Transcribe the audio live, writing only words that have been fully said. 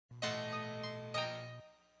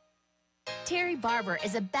Terry Barber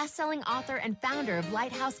is a best-selling author and founder of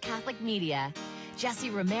Lighthouse Catholic Media. Jesse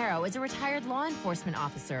Romero is a retired law enforcement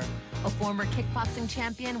officer, a former kickboxing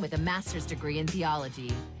champion with a master's degree in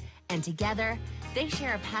theology. And together, they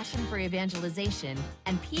share a passion for evangelization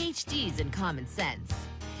and PhDs in common sense.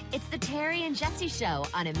 It's the Terry and Jesse Show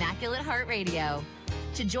on Immaculate Heart Radio.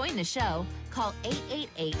 To join the show, call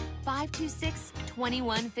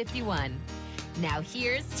 888-526-2151. Now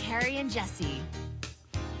here's Terry and Jesse.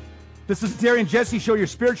 This is the Terry and Jesse Show, your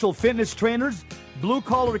spiritual fitness trainers, Blue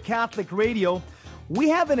Collar Catholic Radio. We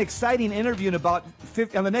have an exciting interview in about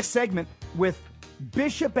on the next segment with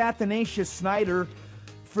Bishop Athanasius Schneiders.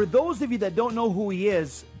 For those of you that don't know who he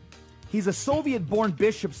is, he's a Soviet-born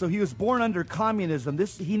bishop, so he was born under communism.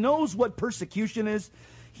 He knows what persecution is.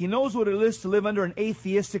 He knows what it is to live under an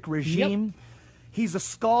atheistic regime. Yep. He's a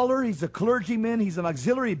scholar. He's a clergyman. He's an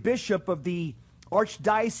auxiliary bishop of the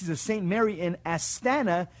Archdiocese of St. Mary in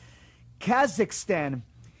Astana, Kazakhstan.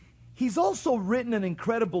 He's also written an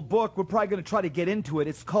incredible book. We're probably going to try to get into it.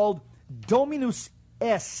 It's called Dominus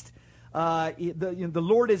Est. The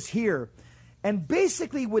Lord is here. And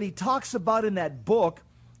basically what he talks about in that book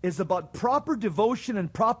is about proper devotion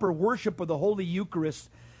and proper worship of the Holy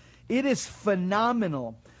Eucharist. It is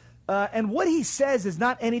phenomenal. And what he says is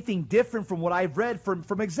not anything different from what I've read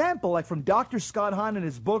from example, like from Dr. Scott Hahn in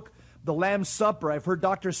his book, The Lamb's Supper. I've heard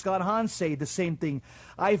Dr. Scott Hahn say the same thing.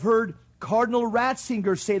 I've heard Cardinal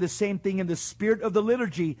Ratzinger say the same thing in The Spirit of the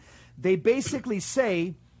Liturgy. They basically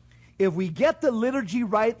say, if we get the liturgy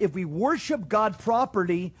right, if we worship God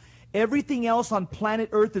properly, everything else on planet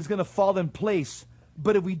Earth is going to fall in place.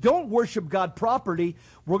 But if we don't worship God properly,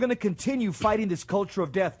 we're going to continue fighting this culture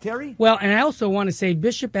of death. Terry? Well, and I also want to say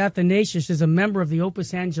Bishop Athanasius is a member of the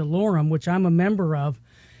Opus Angelorum, which I'm a member of,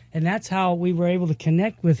 and that's how we were able to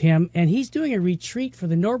connect with him. And he's doing a retreat for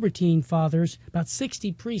the Norbertine Fathers, about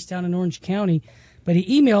 60 priests down in Orange County. But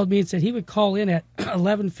he emailed me and said he would call in at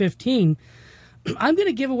 11:15. I'm going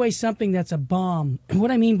to give away something that's a bomb. And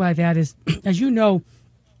what I mean by that is, as you know,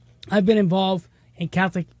 I've been involved in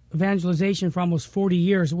Catholic evangelization for almost 40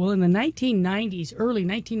 years. Well, in the 1990s, early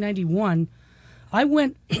 1991, I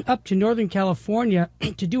went up to Northern California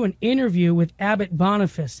to do an interview with Abbot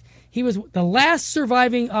Boniface. He was the last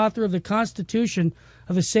surviving author of the Constitution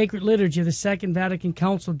of the Sacred Liturgy of the Second Vatican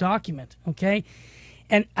Council document, okay?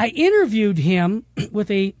 And I interviewed him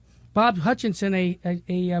with Bob Hutchinson, a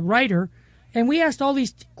writer, and we asked all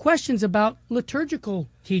these questions about liturgical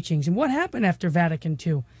teachings and what happened after Vatican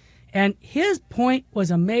II. And his point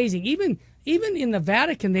was amazing. Even in the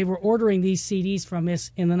Vatican, they were ordering these CDs from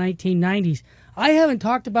us in the 1990s. I haven't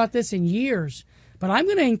talked about this in years, but I'm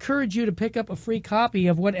going to encourage you to pick up a free copy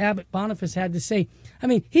of what Abbot Boniface had to say. I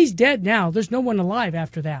mean, he's dead now. There's no one alive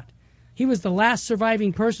after that. He was the last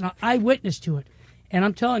surviving person, eyewitness to it. And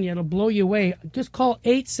I'm telling you, it'll blow you away. Just call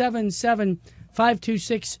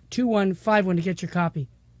 877-526-2151 to get your copy.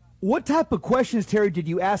 What type of questions, Terry, did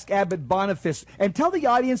you ask Abbot Boniface? And tell the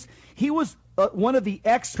audience, he was one of the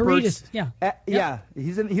experts. Yeah.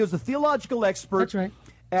 He was a theological expert. That's right.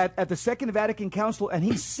 At the Second Vatican Council, and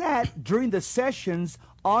he sat during the sessions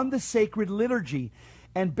on the sacred liturgy.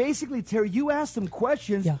 And basically, Terry, you asked him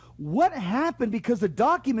questions. Yeah. What happened, because the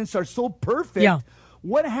documents are so perfect? Yeah.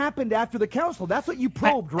 What happened after the council? That's what you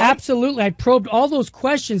probed, right? Absolutely. I probed all those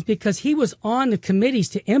questions because he was on the committees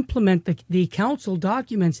to implement the council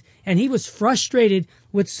documents, and he was frustrated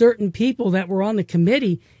with certain people that were on the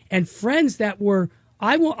committee and friends that were,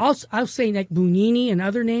 I'll say like Bunini and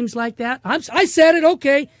other names like that. I said it,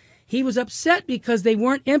 okay. He was upset because they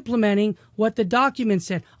weren't implementing what the document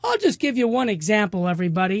said. I'll just give you one example,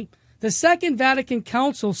 everybody. The Second Vatican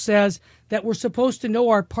Council says that we're supposed to know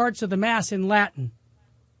our parts of the Mass in Latin.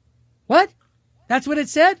 What? That's what it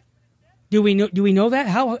said? Do we know that?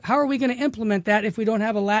 How are we going to implement that if we don't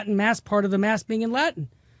have a Latin Mass, part of the Mass being in Latin?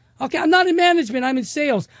 Okay, I'm not in management. I'm in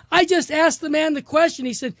sales. I just asked the man the question.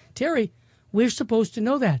 He said, Terry, we're supposed to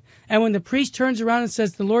know that. And when the priest turns around and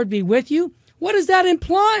says, the Lord be with you, what is that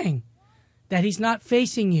implying? That he's not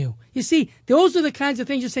facing you. You see, those are the kinds of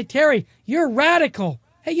things you say, Terry, you're radical.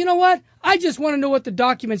 Hey, you know what? I just want to know what the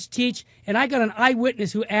documents teach, and I got an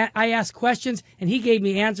eyewitness who I asked questions, and he gave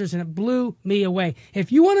me answers, and it blew me away.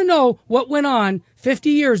 If you want to know what went on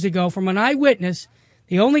 50 years ago from an eyewitness,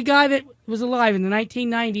 the only guy that was alive in the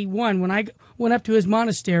 1991 when I went up to his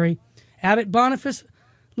monastery, Abbot Boniface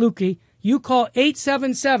Lucchi, you call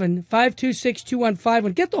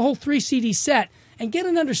 877-526-2151. Get the whole 3 CD set. And get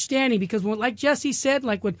an understanding, because like Jesse said,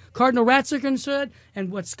 like what Cardinal Ratzinger said,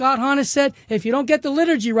 and what Scott Hahn has said, if you don't get the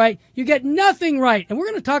liturgy right, you get nothing right. And we're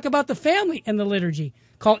going to talk about the family and the liturgy.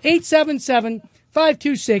 Call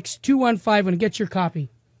 877-526-2151 and get your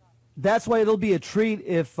copy. That's why it'll be a treat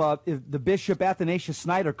if the Bishop Athanasius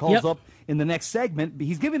Schneiders calls up in the next segment.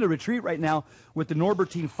 He's giving a retreat right now with the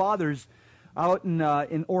Norbertine Fathers out in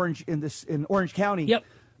Orange County. Yep.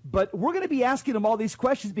 But we're going to be asking him all these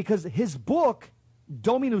questions because his book,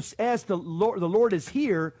 Dominus Est, the Lord is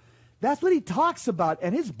here. That's what he talks about.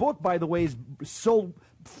 And his book, by the way, is sold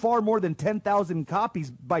far more than 10,000 copies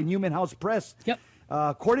by Newman House Press. Yep.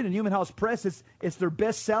 According to Newman House Press, it's their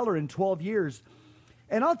bestseller in 12 years.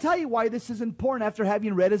 And I'll tell you why this is important after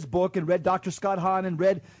having read his book and read Dr. Scott Hahn and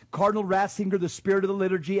read Cardinal Ratzinger, The Spirit of the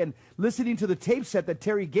Liturgy, and listening to the tape set that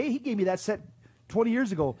Terry gave. He gave me that set 20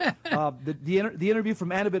 years ago, the interview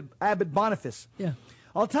from Abbot Boniface. Yeah.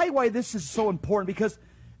 I'll tell you why this is so important, because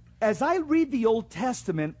as I read the Old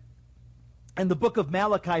Testament and the book of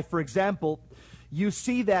Malachi, for example, you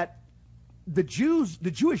see that the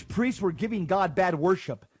Jewish priests were giving God bad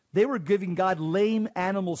worship. They were giving God lame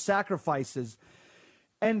animal sacrifices.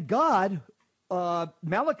 And God,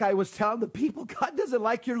 Malachi was telling the people, God doesn't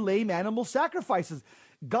like your lame animal sacrifices.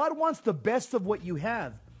 God wants the best of what you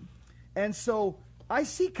have. And so I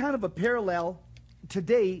see kind of a parallel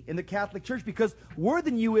today in the Catholic Church, because we're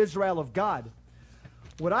the new Israel of God.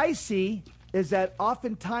 What I see is that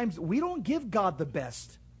oftentimes we don't give God the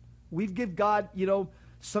best. We give God,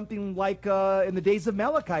 something like in the days of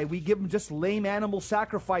Malachi, we give him just lame animal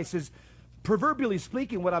sacrifices. Proverbially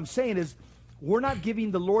speaking, what I'm saying is we're not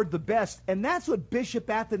giving the Lord the best. And that's what Bishop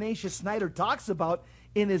Athanasius Schneiders talks about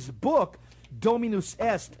in his book, Dominus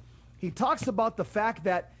Est. He talks about the fact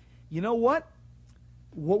that, you know what?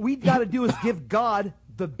 What we got to do is give God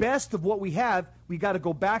the best of what we have. We got to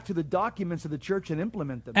go back to the documents of the church and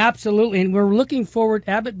implement them. Absolutely, and we're looking forward.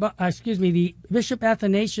 The Bishop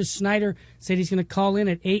Athanasius Schneiders said he's going to call in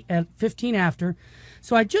at 15 after.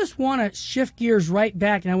 So I just want to shift gears right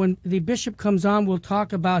back. Now, when the bishop comes on, we'll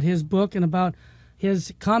talk about his book and about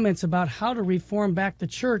his comments about how to reform back the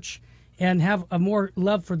church and have a more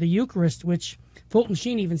love for the Eucharist, which Fulton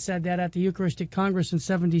Sheen even said that at the Eucharistic Congress in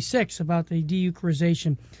 '76 about the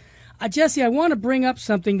de-Eucharization. Jesse, I want to bring up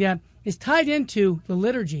something that is tied into the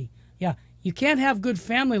liturgy. Yeah, you can't have good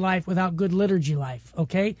family life without good liturgy life,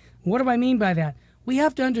 okay? What do I mean by that? We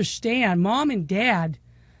have to understand mom and dad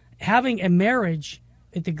having a marriage,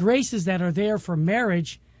 that the graces that are there for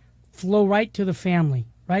marriage flow right to the family,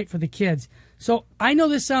 right, for the kids. So I know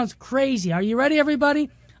this sounds crazy. Are you ready, everybody?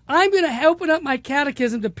 I'm going to open up my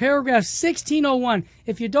catechism to paragraph 1601.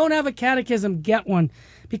 If you don't have a catechism, get one,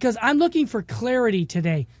 because I'm looking for clarity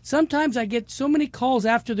today. Sometimes I get so many calls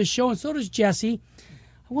after the show, and so does Jesse.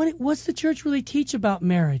 What's the church really teach about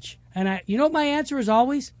marriage? And you know what my answer is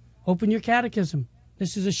always? Open your catechism.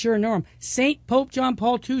 This is a sure norm. Saint Pope John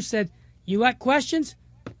Paul II said, you got questions?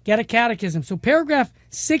 Get a catechism. So paragraph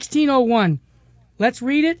 1601, let's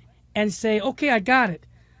read it and say, okay, I got it.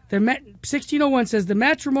 1601 says, the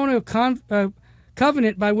matrimonial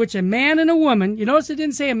covenant by which a man and a woman, you notice it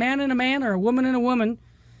didn't say a man and a man or a woman and a woman,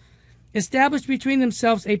 established between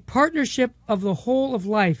themselves a partnership of the whole of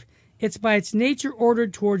life. It's by its nature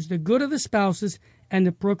ordered towards the good of the spouses and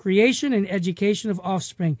the procreation and education of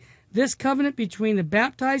offspring. This covenant between the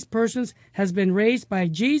baptized persons has been raised by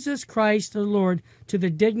Jesus Christ the Lord to the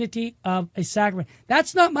dignity of a sacrament.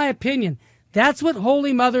 That's not my opinion. That's what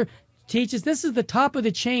Holy Mother teaches. This is the top of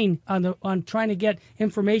the chain on trying to get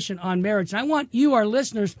information on marriage. And I want you, our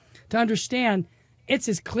listeners, to understand it's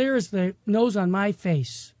as clear as the nose on my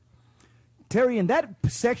face. Terry, in that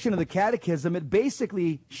section of the Catechism, it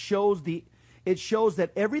basically shows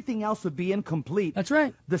that everything else would be incomplete. That's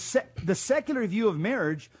right. The secular view of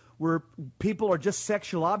marriage, where people are just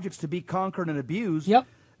sexual objects to be conquered and abused, yep,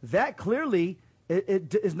 that clearly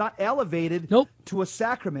it is not elevated to a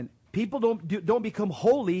sacrament. People don't become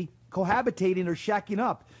holy cohabitating or shacking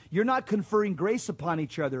up. You're not conferring grace upon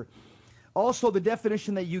each other. Also, the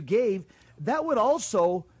definition that you gave, that would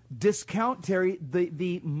also discount, Terry,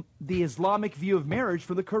 the Islamic view of marriage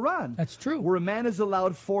for the Quran. That's true. Where a man is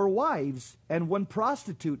allowed 4 wives and 1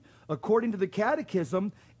 prostitute. According to the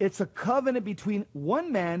Catechism, it's a covenant between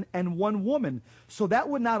 1 man and 1 woman. So that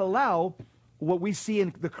would not allow what we see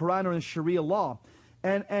in the Quran or in Sharia law.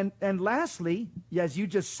 And lastly, as you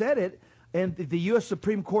just said it, and the U.S.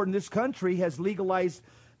 Supreme Court in this country has legalized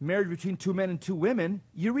marriage between 2 men and 2 women.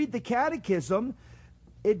 You read the Catechism,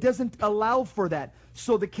 it doesn't allow for that.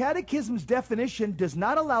 So the Catechism's definition does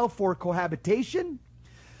not allow for cohabitation,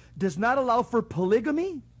 does not allow for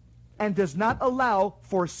polygamy, and does not allow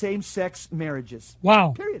for same-sex marriages.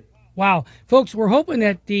 Wow. Period. Wow. Folks, we're hoping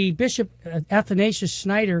that the Bishop Athanasius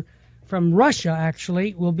Schneiders from Russia,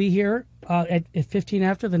 actually, will be here at 15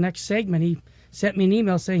 after the next segment. He sent me an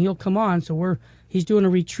email saying he'll come on, so we're He's doing a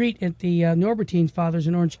retreat at the Norbertine Fathers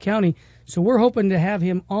in Orange County. So we're hoping to have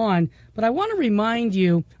him on. But I want to remind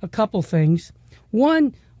you a couple things.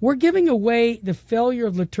 One, we're giving away The Failure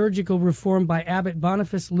of Liturgical Reform by Abbot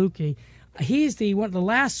Boniface Lucchi. He's the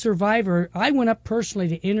last survivor. I went up personally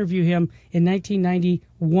to interview him in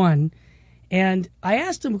 1991, and I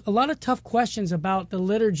asked him a lot of tough questions about the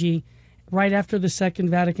liturgy right after the Second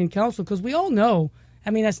Vatican Council, because we all know, I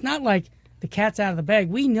mean, it's not like the cat's out of the bag.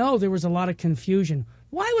 We know there was a lot of confusion.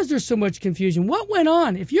 Why was there so much confusion? What went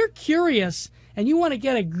on? If you're curious and you want to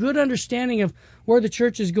get a good understanding of where the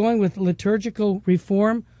church is going with liturgical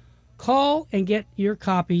reform, call and get your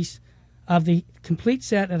copies of the complete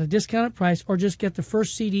set at a discounted price, or just get the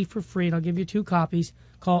first CD for free, and I'll give you 2 copies.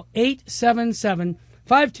 Call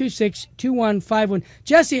 877-526-2151.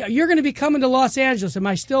 Jesse, you're going to be coming to Los Angeles. Am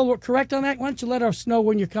I still correct on that? Why don't you let us know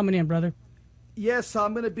when you're coming in, brother? Yes,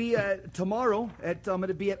 I'm going to be tomorrow. I'm going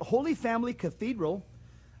to be at Holy Family Cathedral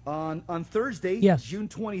on Thursday, yes, June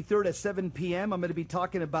 23rd at 7 p.m. I'm going to be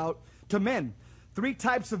talking about to men, 3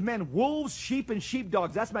 types of men: wolves, sheep, and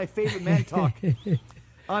sheepdogs. That's my favorite man talk.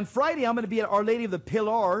 On Friday, I'm going to be at Our Lady of the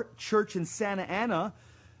Pilar Church in Santa Ana,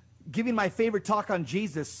 giving my favorite talk on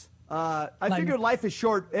Jesus. I figure life is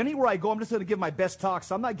short. Anywhere I go, I'm just going to give my best talk.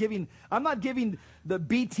 So I'm not giving the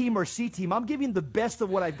B team or C team. I'm giving the best of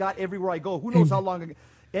what I've got everywhere I go. Who knows how long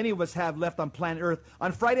any of us have left on planet Earth.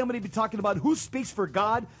 On Friday, I'm going to be talking about who speaks for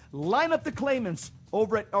God. Line up the claimants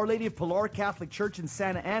over at Our Lady of Pilar Catholic Church in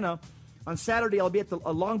Santa Ana. On Saturday, I'll be at the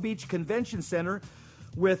Long Beach Convention Center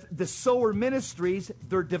with the Sower Ministries,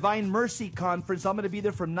 their Divine Mercy Conference. I'm going to be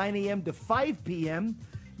there from 9 a.m. to 5 p.m.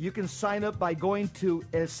 You can sign up by going to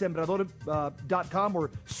elsembrador.com or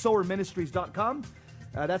sowerministries.com.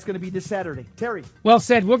 That's going to be this Saturday. Terry. Well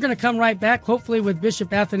said. We're going to come right back, hopefully with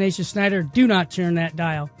Bishop Athanasius Schneiders. Do not turn that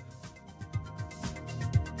dial.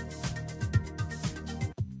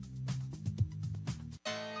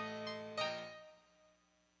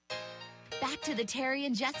 Back to the Terry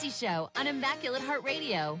and Jesse Show on Immaculate Heart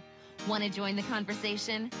Radio. Want to join the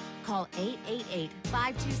conversation? Call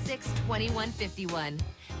 888-526-2151.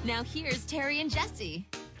 Now here's Terry and Jesse.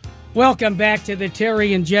 Welcome back to the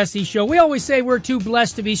Terry and Jesse Show. We always say we're too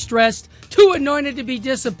blessed to be stressed, too anointed to be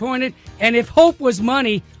disappointed, and if hope was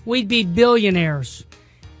money, we'd be billionaires.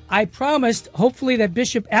 I promised, hopefully, that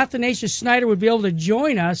Bishop Athanasius Schneiders would be able to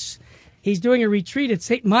join us. He's doing a retreat at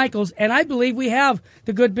St. Michael's, and I believe we have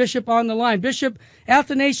the good bishop on the line. Bishop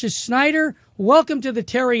Athanasius Schneiders, welcome to the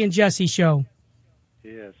Terry and Jesse Show.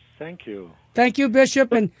 Yes, thank you. Thank you,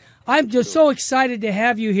 Bishop, and I'm just so excited to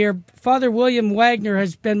have you here. Father William Wagner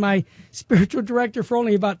has been my spiritual director for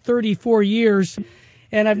only about 34 years,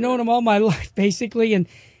 and I've known him all my life, basically, and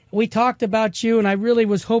we talked about you, and I really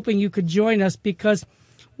was hoping you could join us because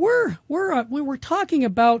we were talking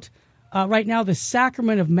about right now the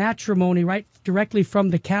sacrament of matrimony, right directly from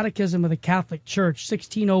the Catechism of the Catholic Church,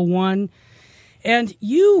 1601. And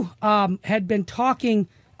you had been talking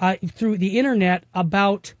through the internet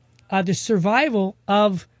about the survival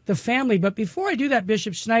of the family. But before I do that,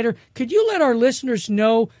 Bishop Schneiders, could you let our listeners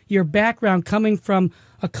know your background coming from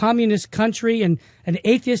a communist country and an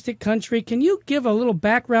atheistic country? Can you give a little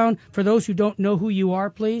background for those who don't know who you are,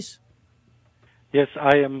 please? Yes,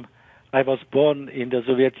 I was born in the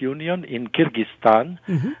Soviet Union, in Kyrgyzstan,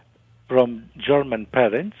 from German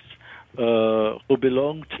parents who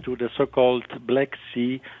belonged to the so-called Black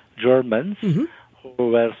Sea Germans, who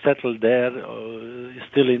were settled there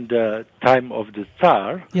still in the time of the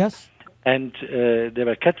Tsar. Yes. And they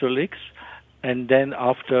were Catholics, and then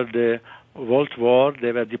after the World War,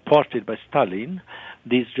 they were deported by Stalin,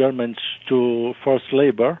 these Germans, to forced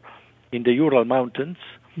labor in the Ural Mountains.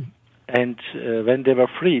 And when they were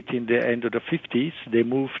freed in the end of the 50s, they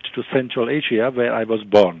moved to Central Asia, where I was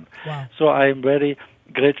born. Wow. So I am very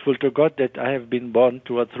grateful to God that I have been born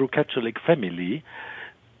to a true Catholic family.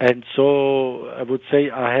 And so I would say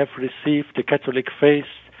I have received the Catholic faith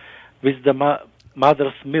with the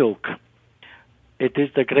mother's milk. It is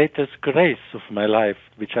the greatest grace of my life,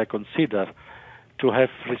 which I consider, to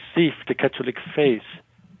have received the Catholic faith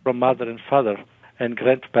from mother and father and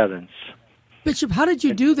grandparents. Bishop, how did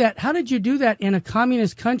you do that? How did you do that in a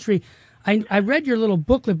communist country? I read your little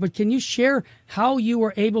booklet, but can you share how you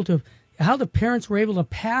were able to, how the parents were able to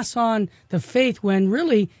pass on the faith when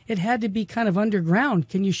really it had to be kind of underground?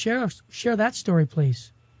 Can you share that story,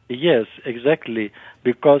 please? Yes, exactly.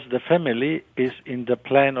 Because the family is in the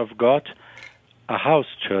plan of God, a house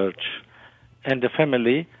church, and the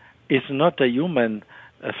family is not a human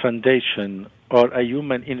foundation or a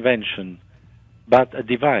human invention, but a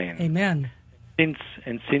divine. Amen.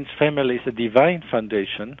 Since family is a divine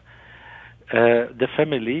foundation, the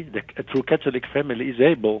family, a true Catholic family, is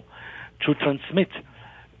able to transmit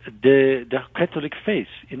the Catholic faith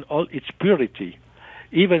in all its purity,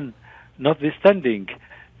 even notwithstanding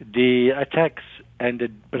the attacks and the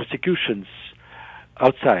persecutions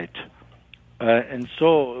outside. And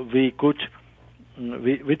so we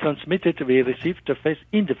transmitted, we received the faith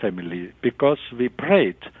in the family because we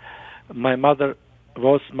prayed. My mother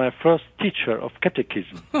was my first teacher of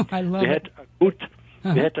catechism. I love it.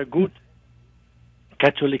 We had a good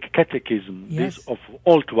Catholic catechism, yes. These of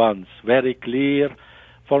old ones, very clear,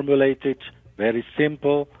 formulated, very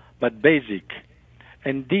simple, but basic.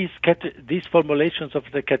 And these formulations of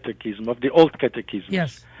the catechism, of the old catechism,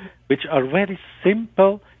 yes. which are very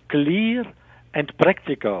simple, clear, and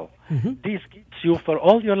practical, this gives you for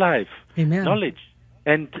all your life Amen. knowledge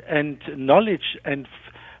and knowledge and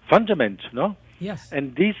fundament, no? Yes.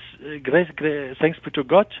 And this grace, thanks be to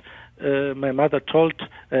God, my mother taught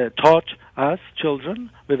us children.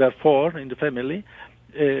 We were 4 in the family.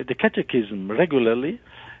 The catechism regularly.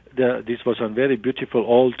 This was a very beautiful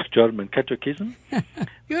old German catechism.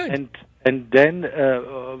 Good. And then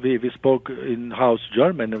we spoke in house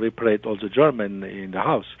German, and we prayed also German in the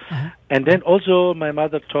house. And then also my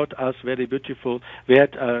mother taught us very beautiful. We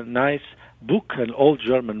had a nice book, an old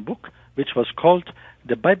German book, which was called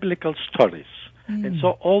the Biblical Stories. And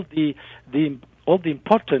so all the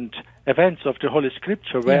important events of the Holy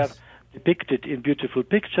Scripture were depicted in beautiful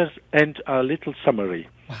pictures and a little summary.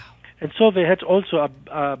 Wow. And so we had also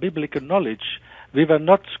a biblical knowledge. We were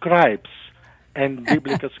not scribes and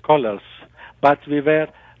biblical scholars, but we were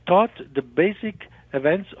taught the basic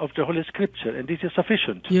events of the Holy Scripture, and this is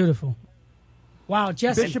sufficient. Beautiful. Wow,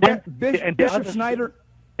 Jesse. Bishop Schneider.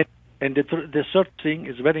 And the third thing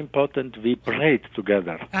is very important. We prayed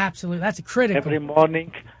together. Absolutely, that's critical.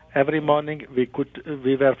 Every morning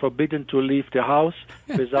we were forbidden to leave the house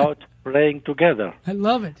without praying together. I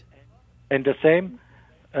love it. And the same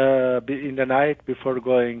in the night before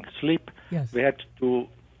going sleep, yes. we had to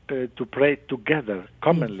pray together,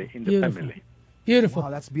 commonly in the family. Beautiful. Wow,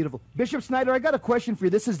 that's beautiful. Bishop Schneider, I got a question for you.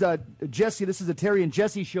 This is Jesse. This is the Terry and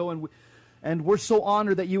Jesse show, and we're so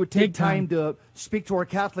honored that you would take time to speak to our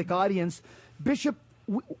Catholic audience. Bishop,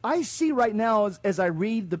 I see right now as I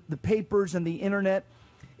read the papers and the internet,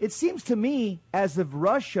 it seems to me as if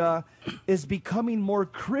Russia is becoming more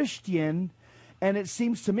Christian, and it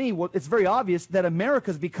seems to me, well, it's very obvious that America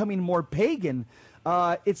is becoming more pagan.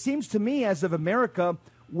 It seems to me as if America,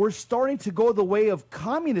 we're starting to go the way of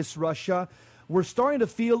communist Russia. We're starting to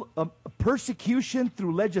feel persecution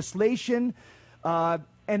through legislation,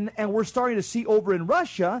 and we're starting to see over in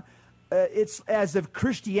Russia, it's as if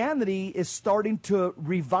Christianity is starting to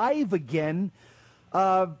revive again.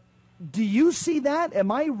 Do you see that? Am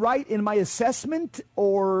I right in my assessment,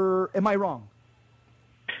 or am I wrong?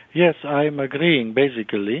 Yes, I'm agreeing.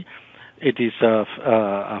 Basically, it is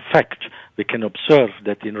a fact. We can observe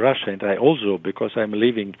that in Russia, and I also, because I'm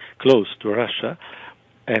living close to Russia,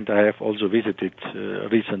 and I have also visited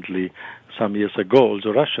recently, some years ago,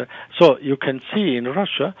 also Russia. So you can see in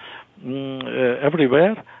Russia,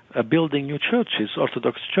 everywhere, building new churches,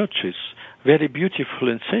 Orthodox churches, very beautiful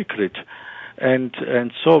and sacred, and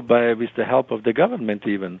so with the help of the government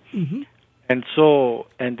even. Mm-hmm.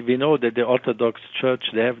 And we know that the Orthodox Church,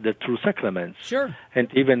 they have the true sacraments. Sure.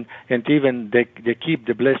 And even they keep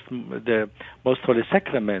the most holy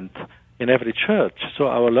sacrament in every church. So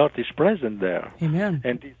our Lord is present there. Amen.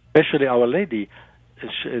 And especially Our Lady,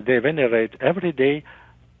 they venerate every day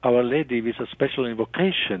Our Lady with a special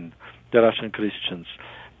invocation, the Russian Christians.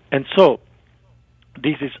 And so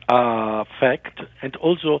this is a fact. And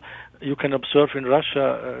also you can observe in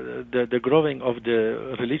Russia the growing of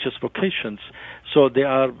the religious vocations. So they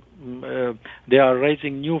are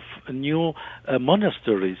raising new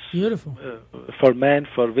monasteries. Beautiful. For men,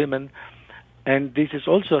 for women, and this is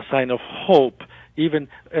also a sign of hope. Even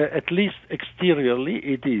at least exteriorly,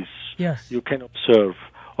 it is. Yes. You can observe.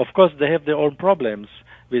 Of course, they have their own problems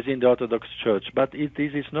within the Orthodox Church, but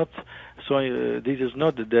this is not so. This is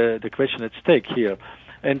not the question at stake here.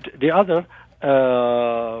 And the other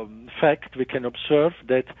fact we can observe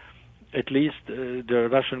that at least the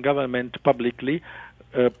Russian government publicly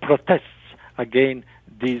protests against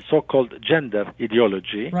the so-called gender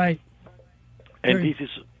ideology. Right. And this is,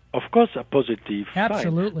 of course, a positive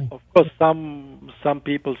Absolutely. sign. Of course, some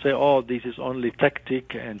people say, "Oh, this is only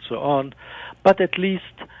tactic," and so on. But at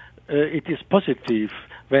least it is positive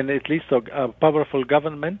when at least a powerful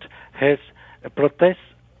government has protests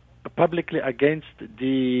publicly against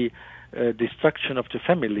the destruction of the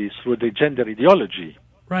families through the gender ideology.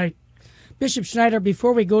 Right. Bishop Schneider,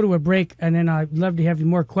 before we go to a break, and then I'd love to have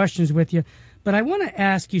more questions with you, But I want to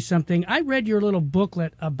ask you something. I read your little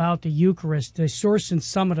booklet about the Eucharist, the source and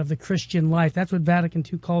summit of the Christian life. That's what Vatican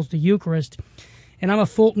II calls the Eucharist. And I'm a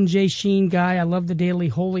Fulton J. Sheen guy. I love the daily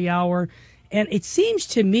holy hour. And it seems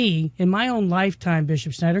to me, in my own lifetime,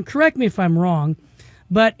 Bishop Schneider, and correct me if I'm wrong,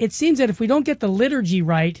 but it seems that if we don't get the liturgy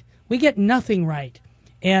right, we get nothing right.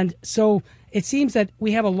 And so it seems that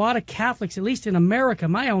we have a lot of Catholics, at least in America,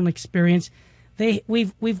 my own experience,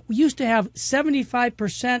 we've used to have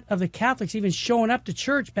 75% of the Catholics even showing up to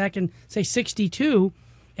church back in, say, 62,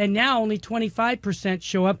 and now only 25%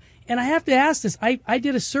 show up. And I have to ask this. I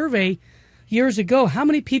did a survey years ago. How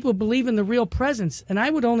many people believe in the real presence? And I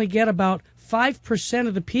would only get about 5%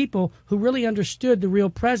 of the people who really understood the real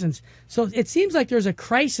presence. So it seems like there's a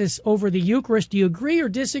crisis over the Eucharist. Do you agree or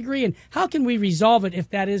disagree? And how can we resolve it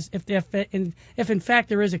if in fact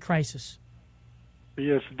there is a crisis?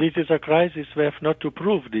 Yes, this is a crisis. We have not to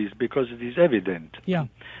prove this because it is evident. Yeah.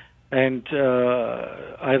 And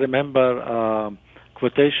I remember a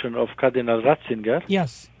quotation of Cardinal Ratzinger.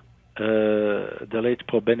 Yes. The late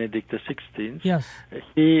Pope Benedict XVI. Yes.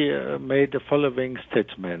 He made the following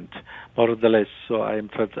statement, more or less, so I'm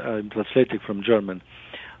translating from German.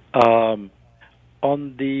 On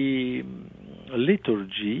the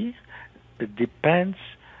liturgy depends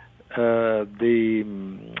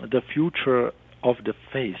the future of the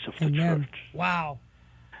faith of the Amen. Church. Wow.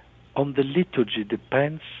 On the liturgy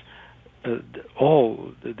depends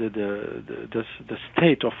all the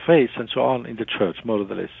state of faith and so on in the Church, more or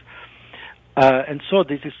less. And so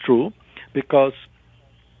this is true because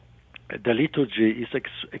the liturgy is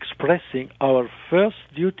expressing our first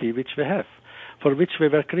duty which we have, for which we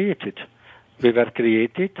were created. We were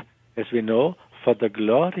created, as we know, for the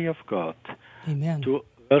glory of God. Amen. To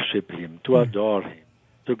worship Him, to adore Him,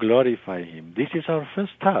 to glorify Him. This is our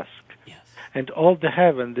first task. Yes. And all the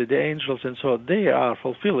heaven, the angels and so on, they are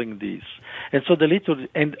fulfilling this. And so the liturgy,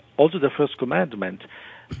 and also the first commandment,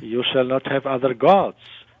 you shall not have other gods,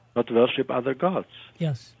 not worship other gods.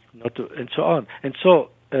 Yes. And so on. And so,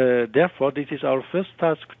 therefore, this is our first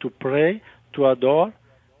task, to pray, to adore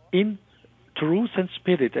in truth and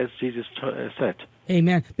spirit, as Jesus said.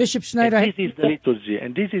 Amen. Bishop Schneider. And this is the liturgy,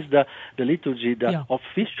 and this is the liturgy, the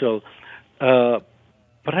official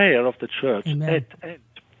prayer of the Church. Amen. And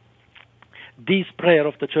this prayer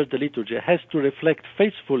of the Church, the liturgy, has to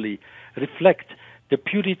faithfully reflect the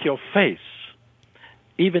purity of faith.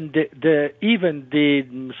 Even the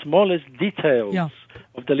smallest details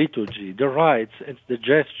of the liturgy, the rites and the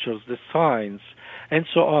gestures, the signs, and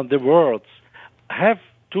so on, the words, have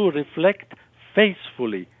to reflect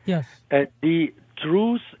faithfully the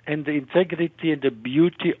truth and the integrity and the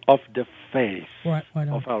beauty of the faith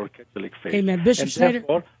of our Catholic faith. Amen. Bishop Schneider,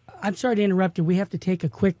 I'm sorry to interrupt you. We have to take a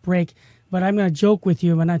quick break, but I'm going to joke with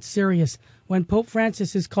you, and I'm not serious. When Pope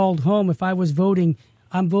Francis is called home, if I was voting,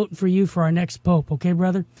 I'm voting for you for our next pope, okay,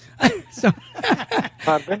 brother? So,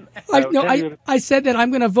 Pardon? I said that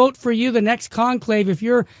I'm going to vote for you the next conclave. If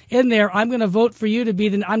you're in there, I'm going to vote for you to be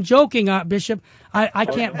the... I'm joking, Bishop. I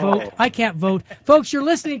can't vote. I can't vote. Folks, you're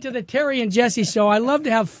listening to the Terry and Jesse Show. I love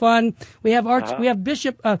to have fun. We have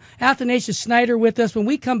Bishop Athanasius Schneiders with us. When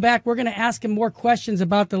we come back, we're going to ask him more questions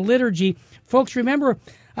about the liturgy. Folks, remember,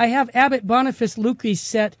 I have Abbot Boniface Lucchi's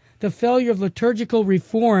set, The Failure of Liturgical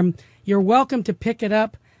Reform. You're welcome to pick it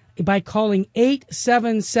up by calling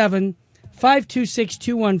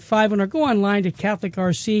 877-526-2151 or go online to Catholic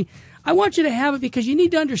RC. I want you to have it because you need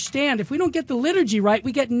to understand if we don't get the liturgy right,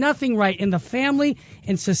 we get nothing right in the family,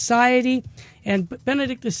 in society. And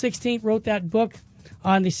Benedict XVI wrote that book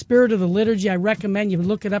on the spirit of the liturgy. I recommend you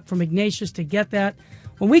look it up from Ignatius to get that.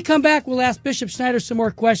 When we come back, we'll ask Bishop Schneider some more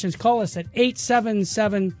questions. Call us at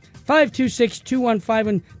 877-526-2151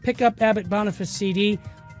 and pick up Abbot Boniface CD.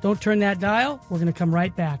 Don't turn that dial. We're going to come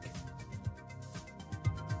right back.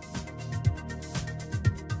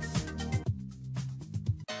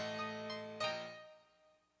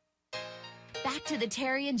 Back to the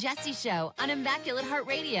Terry and Jesse Show on Immaculate Heart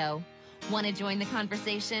Radio. Want to join the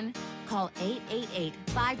conversation? Call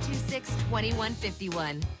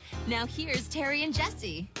 888-526-2151. Now here's Terry and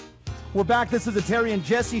Jesse. We're back. This is the Terry and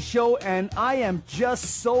Jesse Show, and I am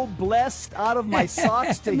just so blessed out of my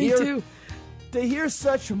socks to Me hear... too. To hear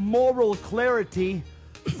such moral clarity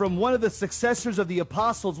from one of the successors of the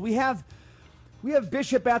apostles. We have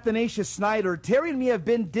Bishop Athanasius Schneiders. Terry and me have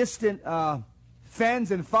been distant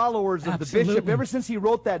fans and followers of the bishop ever since he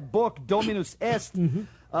wrote that book, Dominus Est,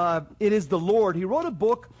 It is the Lord. He wrote a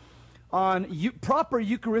book on proper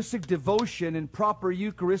Eucharistic devotion and proper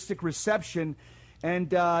Eucharistic reception. And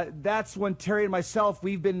that's when Terry and myself,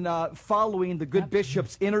 we've been following the good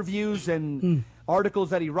bishop's interviews and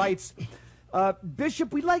articles that he writes.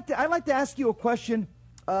 Bishop, I'd like to ask you a question,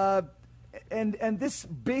 and this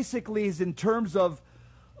basically is in terms of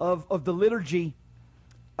the liturgy.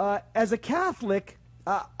 As a Catholic,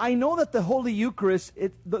 I know that the Holy Eucharist,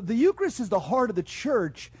 the Eucharist is the heart of the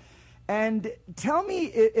Church. And tell me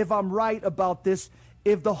if I'm right about this.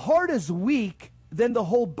 If the heart is weak, then the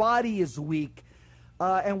whole body is weak.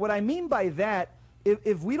 And what I mean by that,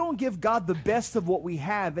 if we don't give God the best of what we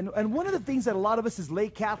have, and one of the things that a lot of us as lay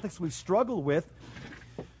Catholics we struggle with,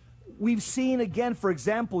 we've seen, again, for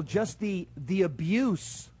example, just the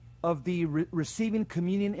abuse of the receiving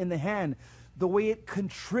communion in the hand, the way it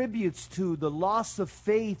contributes to the loss of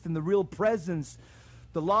faith in the real presence,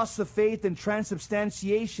 the loss of faith in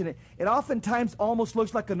transubstantiation. It oftentimes almost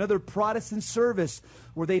looks like another Protestant service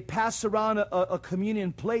where they pass around a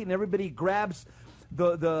communion plate and everybody grabs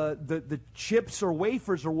the chips or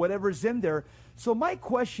wafers or whatever's in there. So my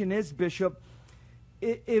question is, Bishop,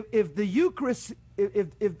 if the Eucharist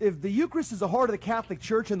is the heart of the Catholic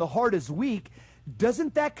Church and the heart is weak,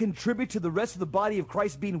 doesn't that contribute to the rest of the body of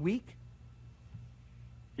Christ being weak?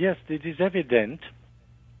 Yes, it is evident,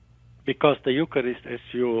 because the Eucharist, as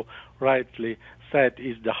you rightly said,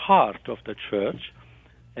 is the heart of the Church.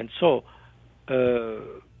 And so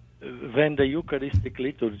when the Eucharistic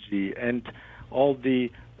liturgy and all the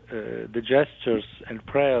gestures and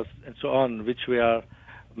prayers and so on, which we are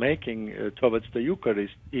making towards the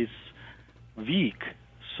Eucharist, is weak,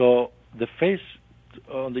 so the faith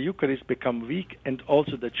on the Eucharist becomes weak, and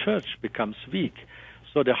also the Church becomes weak.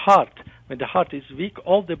 So the heart, when the heart is weak,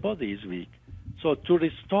 all the body is weak. So to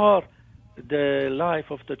restore the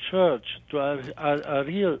life of the Church, to a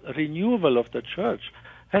real renewal of the Church,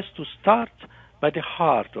 has to start by the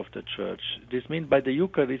heart of the Church. This means by the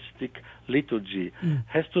Eucharistic liturgy.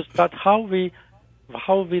 Has to start how we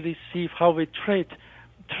receive, how we treat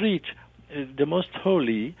the most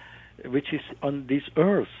holy, which is on this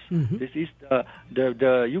earth. This is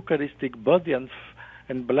the Eucharistic body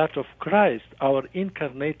and blood of Christ, our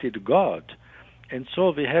incarnated God. And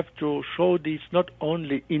so we have to show this not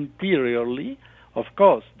only interiorly. Of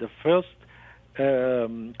course, the first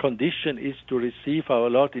condition is to receive our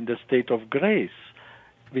Lord in the state of grace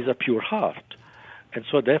with a pure heart. And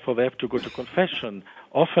so therefore we have to go to confession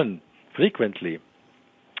often, frequently.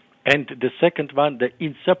 And the second one, the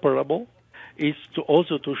inseparable, is to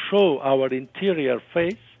also to show our interior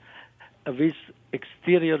faith with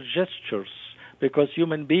exterior gestures, because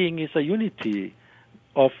human being is a unity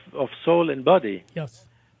of soul and body. Yes.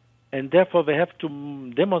 And therefore we have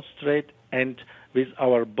to demonstrate, and with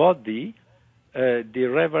our body, the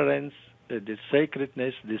reverence, the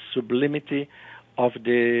sacredness, the sublimity of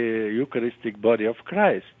the Eucharistic body of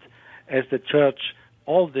Christ, as the Church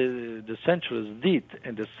all the centuries did,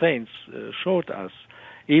 and the saints showed us.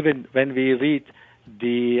 Even when we read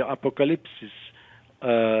the Apocalypse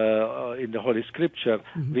in the Holy Scripture,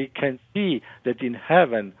 we can see that in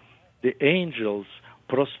heaven the angels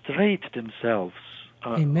prostrate themselves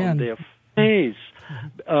on their face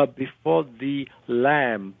before the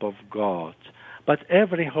Lamb of God. But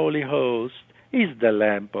every holy host is the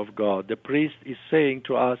Lamb of God. The priest is saying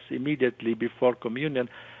to us immediately before communion,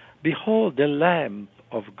 "Behold the Lamb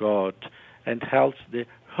of God," and holds the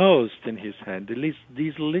host in his hand.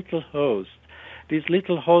 These little hosts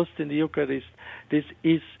in the Eucharist, this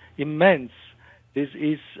is immense. This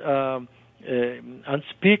is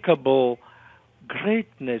unspeakable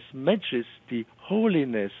greatness, majesty,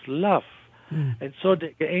 holiness, love. And so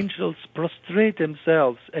the angels prostrate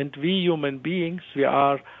themselves, and we human beings, we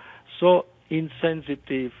are so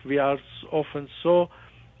insensitive, we are often so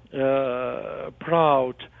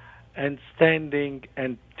proud, and standing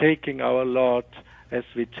and taking our Lord as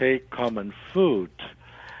we take common food,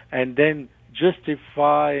 and then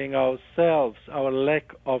justifying ourselves, our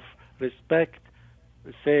lack of respect,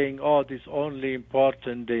 saying, "Oh, this only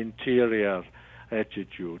important the interior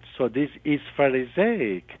attitude." So this is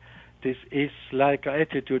Pharisaic. This is like an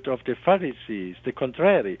attitude of the Pharisees, the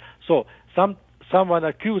contrary. So someone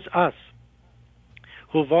accuse us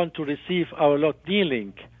who want to receive our Lord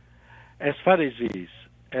kneeling as Pharisees.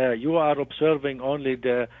 You are observing only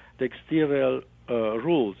the exterior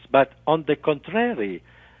rules. But on the contrary,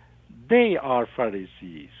 they are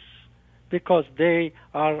Pharisees because they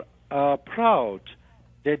are proud.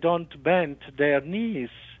 They don't bend their knees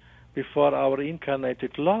before our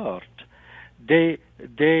incarnated Lord. They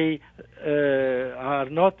are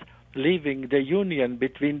not leaving the union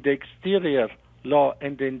between the exterior law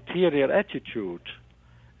and the interior attitude.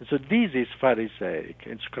 So this is Pharisaic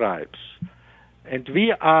and scribes. And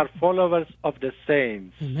we are followers of the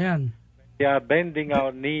saints. Amen. We are bending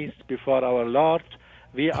our knees before our Lord.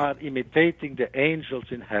 We are imitating the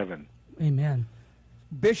angels in heaven. Amen.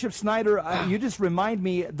 Bishop Schneider, you just remind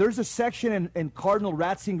me, there's a section in Cardinal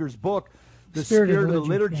Ratzinger's book, The Spirit of the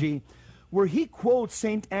Liturgy, where he quotes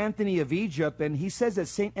St. Anthony of Egypt, and he says that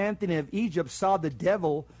St. Anthony of Egypt saw the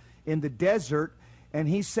devil in the desert, and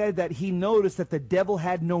he said that he noticed that the devil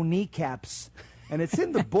had no kneecaps. And it's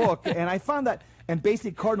in the book, and I found that, and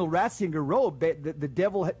basically Cardinal Ratzinger wrote, the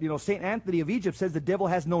devil, St. Anthony of Egypt says the devil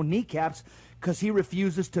has no kneecaps because he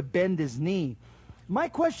refuses to bend his knee. My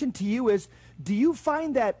question to you is, do you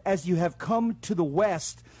find that as you have come to the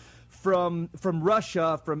West from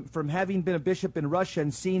Russia, from having been a bishop in Russia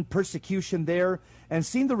and seeing persecution there and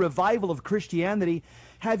seeing the revival of Christianity,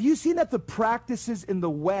 have you seen that the practices in the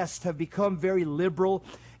West have become very liberal?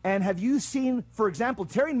 And have you seen, for example,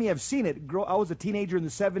 Terry and me have seen it. I was a teenager in the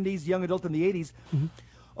 70s, young adult in the 80s. Mm-hmm.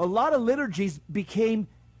 A lot of liturgies became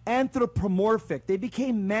anthropomorphic. They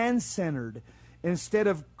became man-centered instead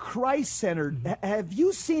of Christ-centered. Mm-hmm. Have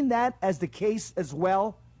you seen that as the case as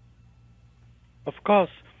well? Of course.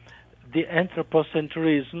 The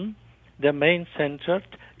anthropocentrism, the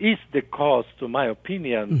man-centered, is the cause, to my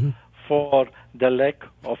opinion, mm-hmm. for the lack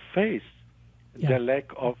of faith, the lack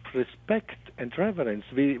of respect and reverence.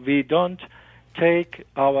 We don't take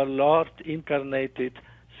our Lord incarnated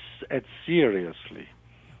as seriously.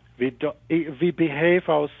 We behave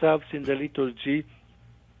ourselves in the liturgy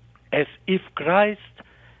as if Christ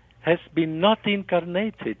has been not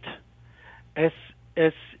incarnated, as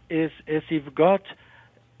if God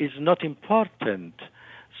is not important.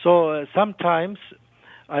 So sometimes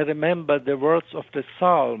I remember the words of the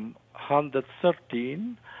Psalm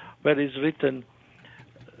 113, where is written,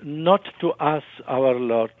 "Not to us, our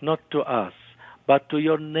Lord, not to us, but to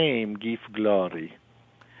your name give glory."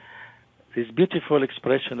 This beautiful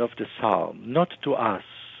expression of the Psalm, not to us.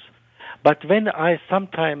 But when I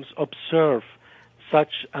sometimes observe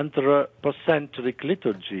such anthropocentric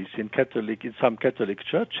liturgies in some Catholic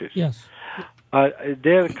churches, yes,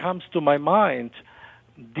 there comes to my mind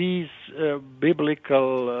this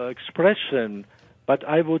biblical expression, but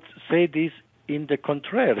I would say this in the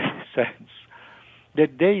contrary sense,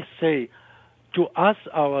 that they say, "To us,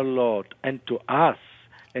 our Lord, and to us,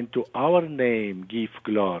 and to our name give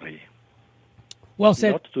glory." Well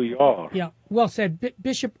said. Not to yours. Yeah, well said.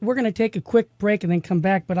 Bishop, we're going to take a quick break and then come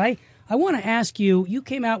back, but I want to ask you, you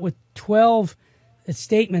came out with 12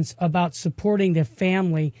 statements about supporting the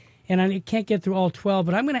family, and I can't get through all 12,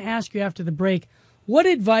 but I'm going to ask you after the break, what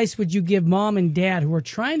advice would you give mom and dad who are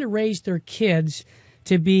trying to raise their kids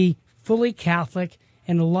to be fully Catholic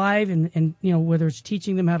and alive, and whether it's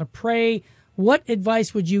teaching them how to pray, what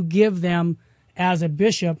advice would you give them as a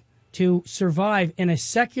bishop to survive in a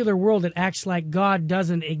secular world that acts like God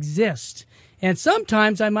doesn't exist? And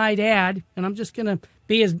sometimes, I might add, and I'm just going to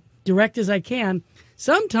be as direct as I can,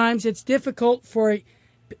 sometimes it's difficult for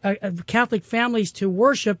Catholic families to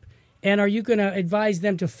worship. And are you going to advise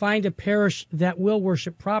them to find a parish that will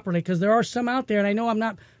worship properly? Because there are some out there, and I know I'm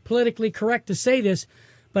not politically correct to say this,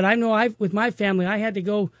 but I know with my family, I had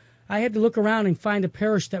to look around and find a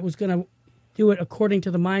parish that was going to do it according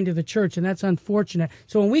to the mind of the church, and that's unfortunate.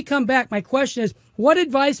 So when we come back, my question is, what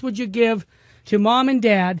advice would you give to mom and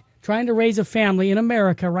dad trying to raise a family in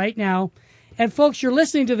America right now? And folks, you're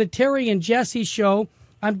listening to the Terry and Jesse Show.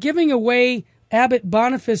 I'm giving away Abbot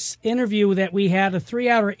Boniface interview that we had, a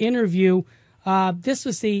 3-hour interview. This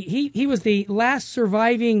was he was the last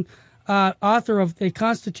surviving author of the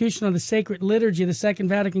Constitution on the Sacred Liturgy of the Second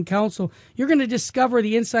Vatican Council. You're going to discover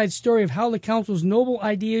the inside story of how the Council's noble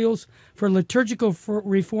ideals for liturgical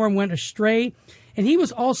reform went astray. And he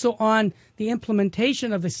was also on the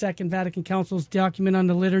implementation of the Second Vatican Council's document on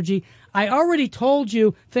the liturgy. I already told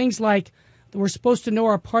you things like we're supposed to know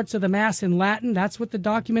our parts of the Mass in Latin. That's what the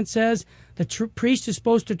document says. The priest is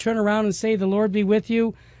supposed to turn around and say, "The Lord be with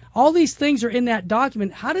you." All these things are in that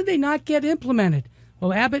document. How did they not get implemented?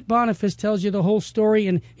 Well, Abbot Boniface tells you the whole story,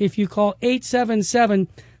 and if you call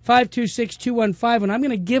 877-526-2151, I'm going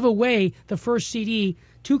to give away the first CD,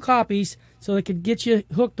 2 copies, so it could get you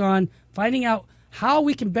hooked on finding out how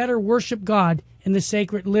we can better worship God in the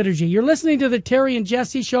sacred liturgy. You're listening to the Terry and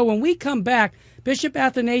Jesse Show. When we come back, Bishop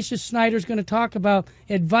Athanasius Schneiders is going to talk about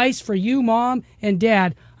advice for you, mom and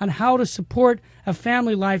dad, on how to support a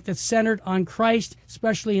family life that's centered on Christ,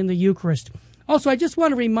 especially in the Eucharist. Also, I just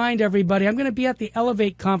want to remind everybody, I'm going to be at the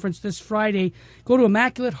Elevate Conference this Friday. Go to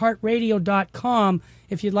ImmaculateHeartRadio.com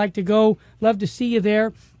if you'd like to go. Love to see you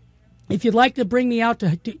there. If you'd like to bring me out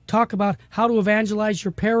to talk about how to evangelize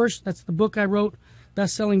your parish, that's the book I wrote,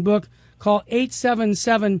 best-selling book, call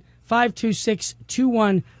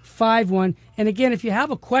 877-526-2151. And again, if you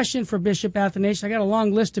have a question for Bishop Athanasius, I got a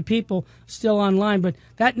long list of people still online, but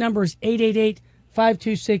that number is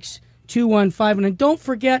 888-526-2151. 2151. And don't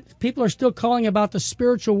forget, people are still calling about the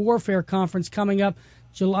Spiritual Warfare Conference coming up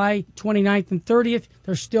July 29th and 30th.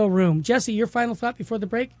 There's still room. Jesse, your final thought before the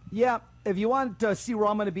break? Yeah, if you want to see where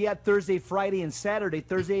I'm going to be at Thursday, Friday, and Saturday.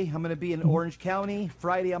 Thursday, I'm going to be in Orange County.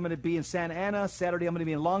 Friday, I'm going to be in Santa Ana. Saturday, I'm going to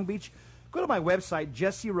be in Long Beach. Go to my website,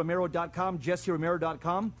 jesseromero.com,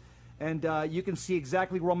 jesseromero.com, and you can see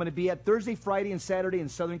exactly where I'm going to be at Thursday, Friday, and Saturday in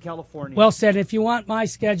Southern California. Well said. If you want my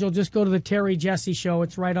schedule, just go to the Terry Jesse Show.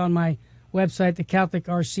 It's right on my website,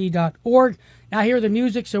 thecatholicrc.org. Now, hear the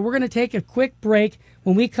music, so we're going to take a quick break.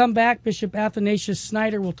 When we come back, Bishop Athanasius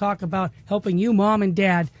Schneiders will talk about helping you, mom and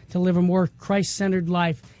dad, to live a more Christ-centered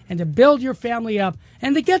life and to build your family up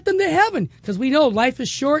and to get them to heaven, because we know life is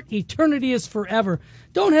short, eternity is forever.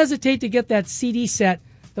 Don't hesitate to get that CD set,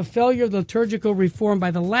 The Failure of Liturgical Reform,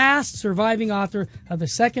 by the last surviving author of the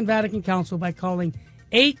Second Vatican Council, by calling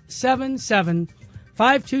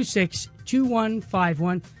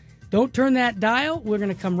 877-526-2151. Don't turn that dial. We're going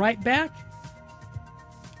to come right back.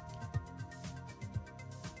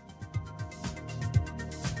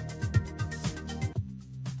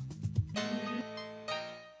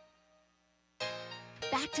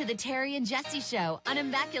 Back to the Terry and Jesse Show on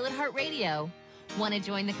Immaculate Heart Radio. Want to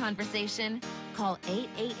join the conversation? Call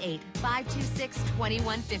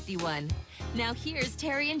 888-526-2151. Now here's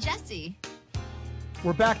Terry and Jesse.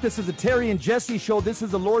 We're back. This is the Terry and Jesse Show. This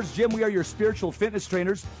is the Lord's Gym. We are your spiritual fitness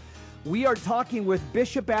trainers. We are talking with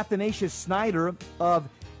Bishop Athanasius Schneiders of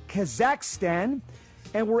Kazakhstan,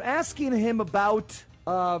 and we're asking him about,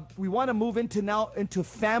 we want to move into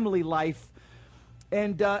family life.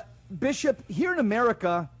 And Bishop, here in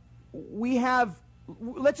America, we have,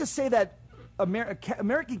 let's just say that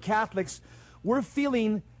American Catholics, we're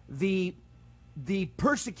feeling the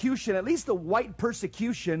persecution, at least the white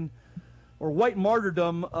persecution or white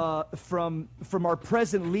martyrdom from our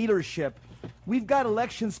present leadership. We've got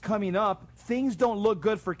elections coming up. Things don't look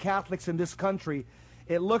good for Catholics in this country.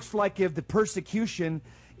 It looks like if the persecution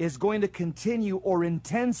is going to continue or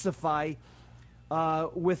intensify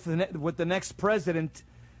with the next president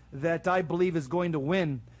that I believe is going to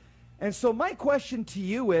win. And so my question to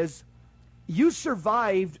you is, you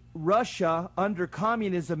survived Russia under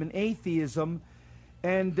communism and atheism,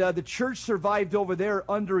 and the church survived over there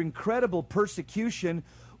under incredible persecution.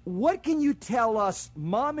 What can you tell us,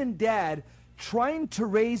 mom and dad, trying to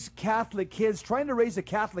raise Catholic kids, trying to raise a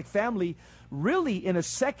Catholic family, really in a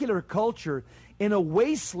secular culture, in a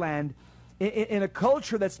wasteland, in a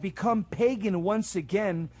culture that's become pagan once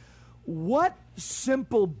again? What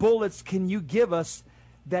simple bullets can you give us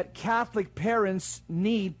that Catholic parents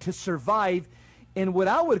need to survive in what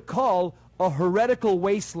I would call a heretical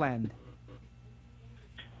wasteland?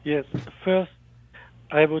 Yes, first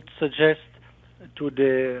I would suggest to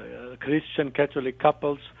the Christian Catholic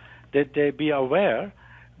couples that they be aware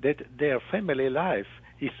that their family life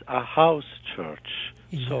is a house church.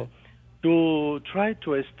 Mm-hmm. So to try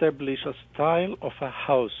to establish a style of a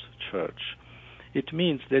house church, it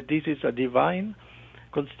means that this is a divine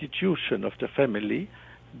constitution of the family,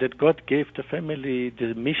 that God gave the family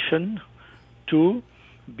the mission to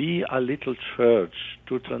be a little church,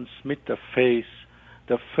 to transmit the faith.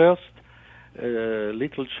 The first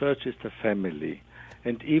little church is the family,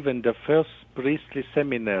 and even the first priestly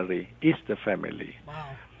seminary is the family.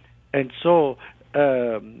 Wow. And so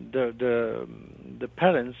the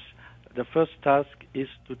parents, the first task is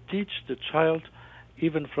to teach the child,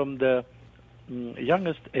 even from the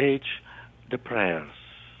youngest age, the prayers,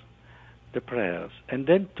 and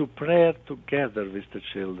then to pray together with the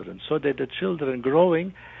children, so that the children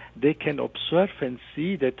growing, they can observe and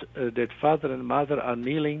see that father and mother are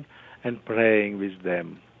kneeling and praying with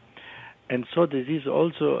them. And so this is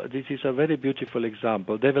a very beautiful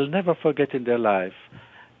example. They will never forget in their life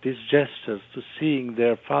these gestures, to seeing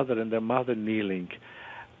their father and their mother kneeling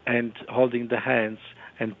and holding the hands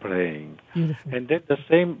and praying. Beautiful. And then the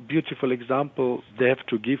same beautiful example they have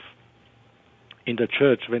to give in the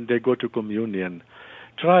church when they go to communion.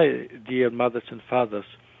 Try, dear mothers and fathers,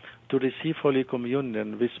 to receive Holy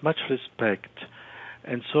Communion with much respect,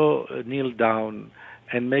 and so kneel down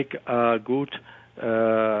and make a good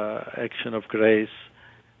action of grace.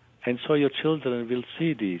 And so your children will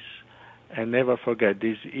see this and never forget.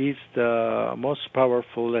 This is the most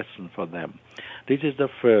powerful lesson for them. This is the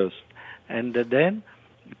first. And then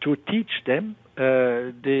to teach them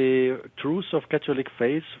the truths of Catholic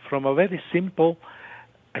faith from a very simple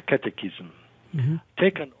catechism. Mm-hmm.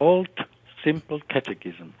 Take an old, simple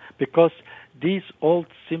catechism, because these old,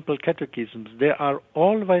 simple catechisms, they are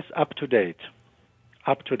always up to date.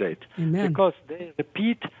 Amen. Because they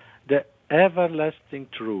repeat the everlasting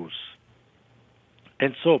truths.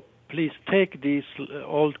 And so please take these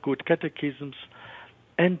old good catechisms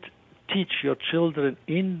and teach your children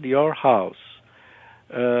in your house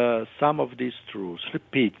some of these truths.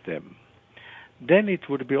 Repeat them. Then it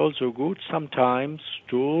would be also good sometimes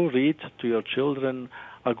to read to your children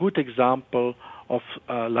a good example of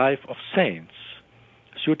a life of saints,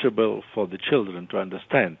 suitable for the children to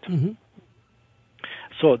understand. Mm-hmm.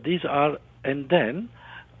 So these are, and then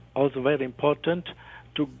also very important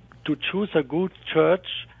to choose a good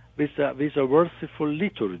church with a worshipful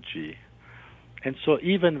liturgy. And so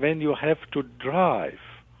even when you have to drive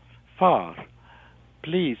far,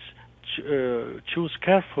 please choose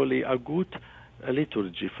carefully a good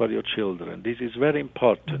liturgy for your children. This is very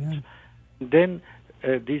important. Amen. Then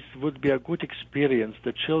this would be a good experience.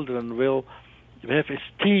 The children will have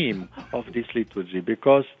esteem of this liturgy,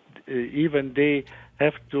 because even they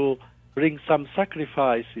have to bring some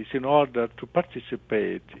sacrifices in order to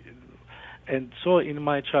participate. And so in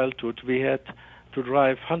my childhood we had to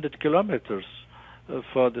drive 100 kilometers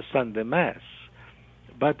for the Sunday Mass.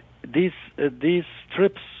 But these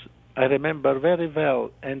trips I remember very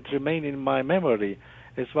well and remain in my memory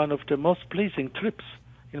as one of the most pleasing trips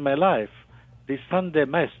in my life, the Sunday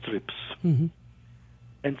Mass trips. Mm-hmm.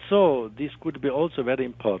 And so this could be also very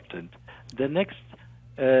important. The next,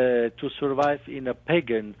 to survive in a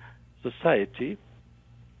pagan society,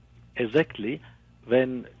 exactly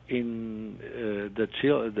when in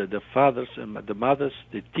the fathers and the mothers,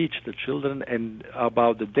 they teach the children and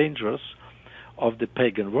about the dangers of the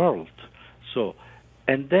pagan world. So,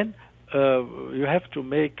 and then you have to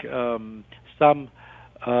make some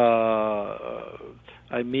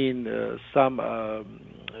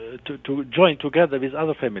to join together with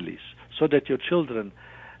other families, so that your children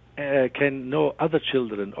can know other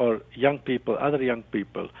children or other young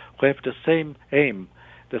people who have the same aim,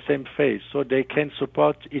 the same faith, so they can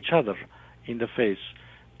support each other in the faith,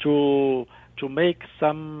 to make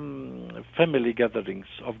some family gatherings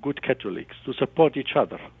of good Catholics to support each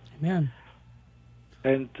other. Amen.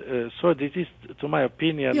 And so this is, to my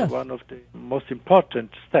opinion, yes, one of the most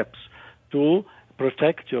important steps to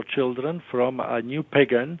protect your children from a new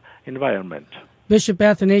pagan environment. Bishop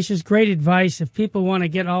Athanasius, great advice. If people want to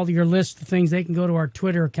get all your list of things, they can go to our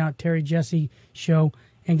Twitter account, Terry Jesse Show,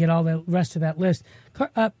 and get all the rest of that list.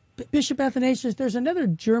 Bishop Athanasius, there's another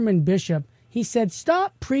German bishop. He said,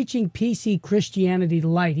 stop preaching PC Christianity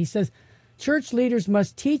light. He says, church leaders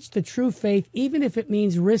must teach the true faith, even if it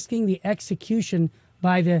means risking the execution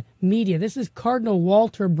by the media. This is Cardinal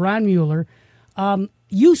Walter Brandmuller.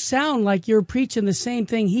 You sound like you're preaching the same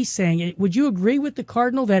thing he's saying. Would you agree with the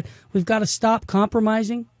Cardinal that we've got to stop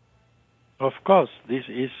compromising? Of course, this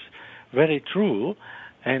is very true,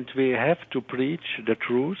 and we have to preach the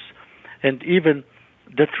truth, and even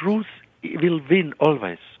the truth will win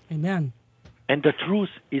always. Amen. And the truth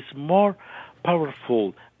is more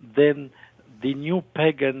powerful than the new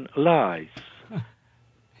pagan lies.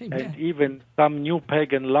 Amen. And even some new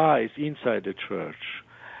pagan lies inside the church.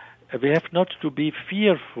 We have not to be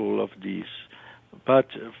fearful of these, but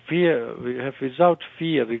we have without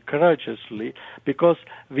fear, courageously, because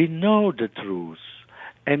we know the truth,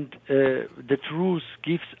 and the truth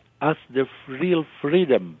gives us the real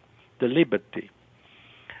freedom, the liberty,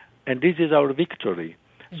 and this is our victory.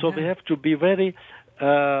 Amen. So we have to be very,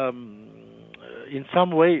 in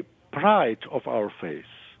some way, proud of our faith,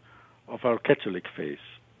 of our Catholic faith.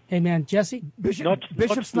 Amen. Jesse? Bishop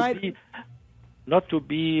Schneiders. Not to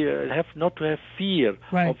have fear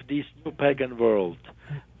right. of this new pagan world,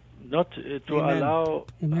 not to Amen. Allow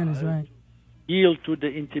Amen is right. yield to the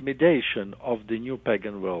intimidation of the new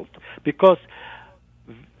pagan world, because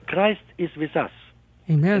Christ is with us.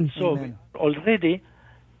 Amen. And so Amen. we're already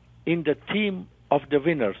in the team of the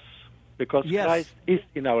winners, because yes. Christ is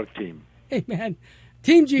in our team. Amen.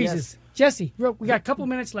 Team Jesus. Yes. Jesse, we got a couple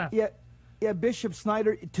minutes left. Yeah, Bishop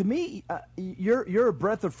Schneider, to me, you're a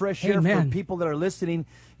breath of fresh air Amen. for people that are listening.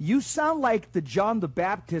 You sound like the John the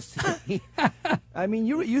Baptist to me. I mean,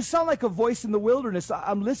 you sound like a voice in the wilderness.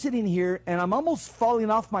 I'm listening here, and I'm almost falling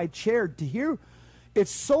off my chair to hear. It's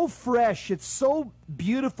so fresh. It's so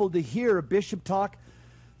beautiful to hear a bishop talk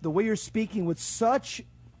the way you're speaking with such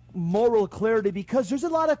moral clarity, because there's a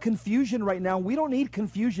lot of confusion right now. We don't need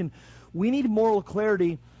confusion. We need moral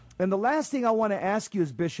clarity. And the last thing I want to ask you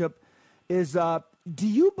as Bishop is, do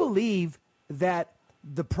you believe that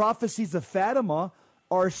the prophecies of Fatima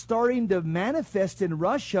are starting to manifest in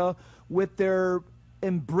Russia with their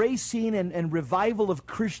embracing and revival of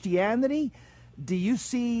Christianity? Do you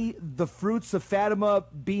see the fruits of Fatima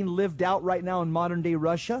being lived out right now in modern-day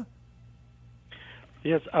Russia?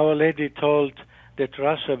 Yes, Our Lady told that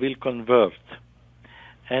Russia will convert,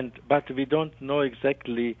 but we don't know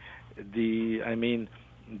exactly the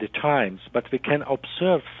times, but we can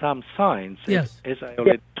observe some signs, Yes. as I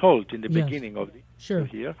already told in the Yes. beginning of the Sure.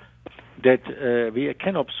 here, that we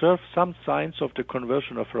can observe some signs of the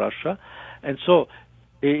conversion of Russia, and so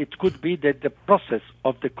it could be that the process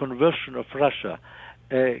of the conversion of Russia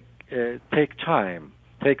takes time.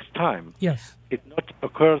 Yes. It not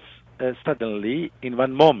occurs suddenly in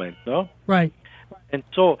one moment, no? Right. And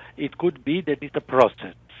so it could be that it's a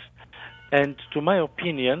process. And to my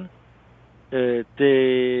opinion,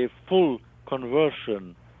 the full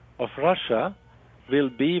conversion of Russia will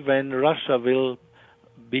be when Russia will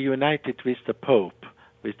be united with the Pope,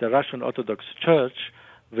 with the Russian Orthodox Church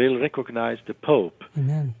will recognize the Pope.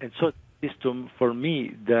 Amen. And so this is, for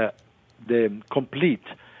me, the complete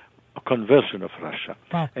conversion of Russia.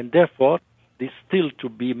 Wow. And therefore, this still to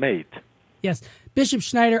be made. Yes. Bishop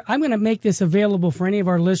Schneider, I'm going to make this available for any of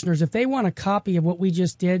our listeners. If they want a copy of what we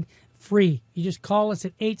just did, free. You just call us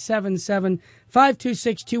at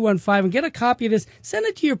 877-526-215 and get a copy of this. Send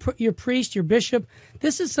it to your priest, your bishop.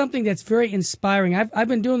 This is something that's very inspiring. I've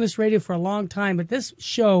been doing this radio for a long time, but this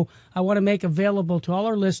show I want to make available to all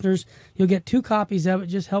our listeners. You'll get 2 copies of it.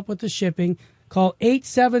 Just help with the shipping. Call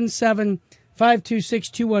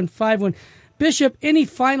 877-526-2151. Bishop, any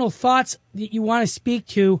final thoughts that you want to speak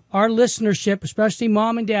to our listenership, especially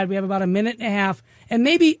mom and dad? We have about a minute and a half, and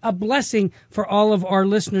maybe a blessing for all of our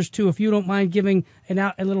listeners, too. If you don't mind giving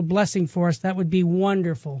a little blessing for us, that would be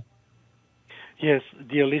wonderful. Yes,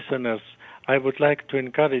 dear listeners, I would like to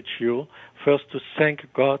encourage you first to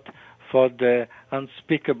thank God for the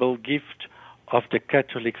unspeakable gift of the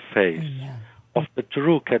Catholic faith, Amen. of the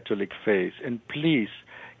true Catholic faith. And please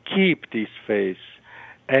keep this faith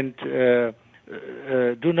and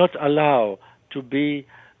do not allow to be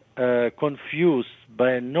confused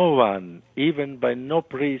by no one, even by no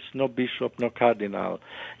priest, no bishop, no cardinal.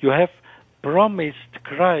 You have promised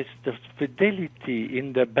Christ the fidelity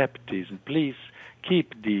in the baptism. Please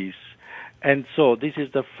keep this. And so this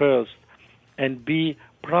is the first. And be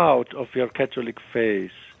proud of your Catholic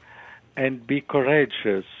faith, and be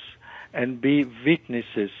courageous, and be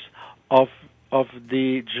witnesses of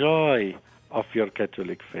the joy of your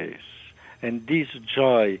Catholic faith. And this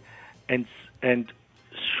joy and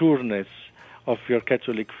sureness of your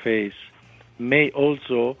Catholic faith may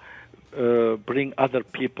also bring other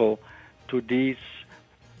people to this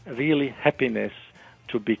really happiness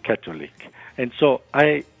to be Catholic. And so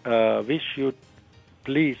I wish you,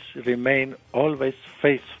 please remain always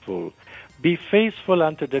faithful. Be faithful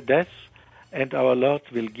unto the death, and our Lord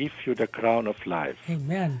will give you the crown of life.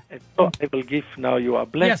 Amen. And so I will give now you a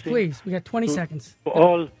blessing. Yes, please. We got 20 seconds. To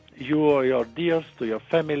all you, your dears, to your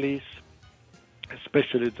families,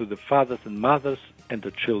 especially to the fathers and mothers and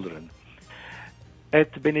the children.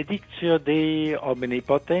 Et benedictio Dei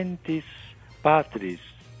omnipotentis Patris,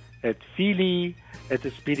 et Filii,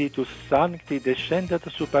 et Spiritus Sancti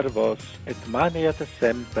descendat super vos, et maneat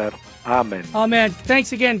semper. Amen. Amen.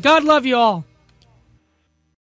 Thanks again. God love you all.